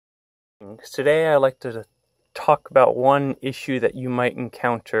Today I'd like to talk about one issue that you might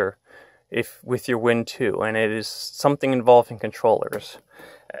encounter with your Win 2, and it is something involving controllers.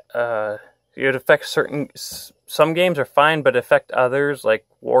 It affects some games are fine, but affect others, like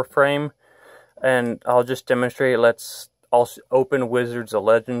Warframe, and I'll just demonstrate. Let's also open Wizards of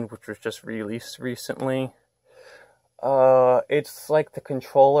Legend, which was just released recently. It's like the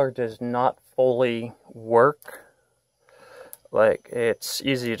controller does not fully work. Like, it's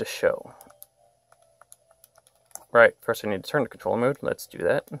easy to show. Right, first I need to turn to controller mode. Let's do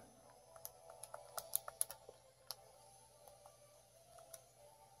that.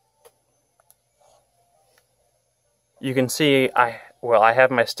 You can see I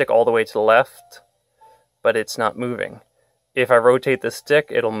have my stick all the way to the left, but it's not moving. If I rotate the stick,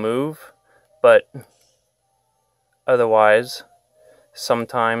 it'll move, but otherwise,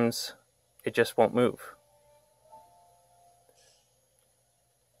 sometimes it just won't move.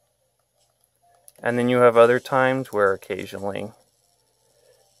 And then you have other times where occasionally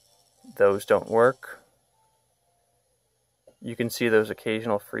those don't work. You can see those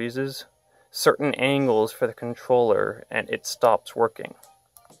occasional freezes. Certain angles for the controller and it stops working.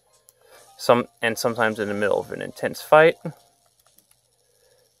 Sometimes in the middle of an intense fight.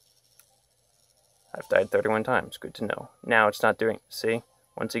 I've died 31 times, good to know. Now it's not doing, see?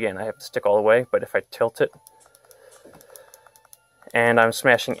 Once again, I have to stick all the way, but if I tilt it, and I'm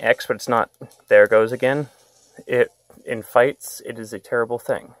smashing X, but it's not, there it goes again. In fights, it is a terrible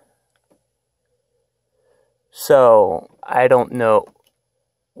thing. So, I don't know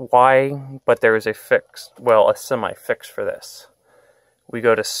why, but there is a fix, well, a semi-fix for this. We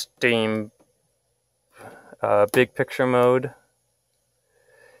go to Steam, Big Picture Mode.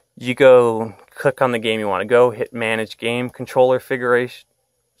 You go, click on the game you want to go, hit Manage Game, Controller Configuration,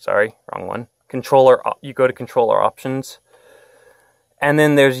 sorry, wrong one. You go to Controller Options. And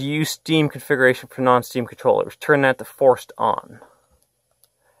then there's Use Steam Configuration for non-Steam controllers. Turn that to Forced On.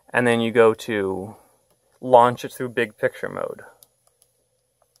 And then you go to Launch it through Big Picture Mode.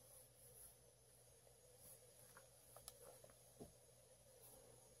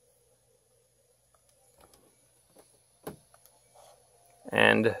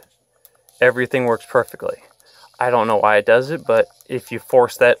 And everything works perfectly. I don't know why it does it, but if you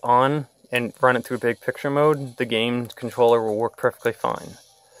force that on and run it through Big Picture Mode, the game controller will work perfectly fine.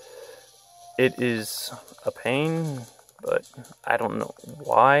 It is a pain, but I don't know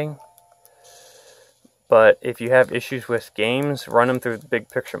why. But if you have issues with games, run them through Big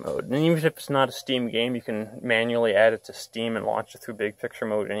Picture Mode. And even if it's not a Steam game, you can manually add it to Steam and launch it through Big Picture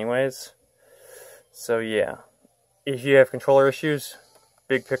Mode anyways. So yeah, if you have controller issues,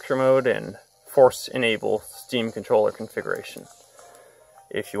 Big Picture Mode and force enable Steam controller configuration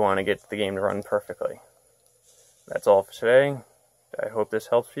if you want to get the game to run perfectly. That's all for today. I hope this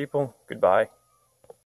helps people. Goodbye.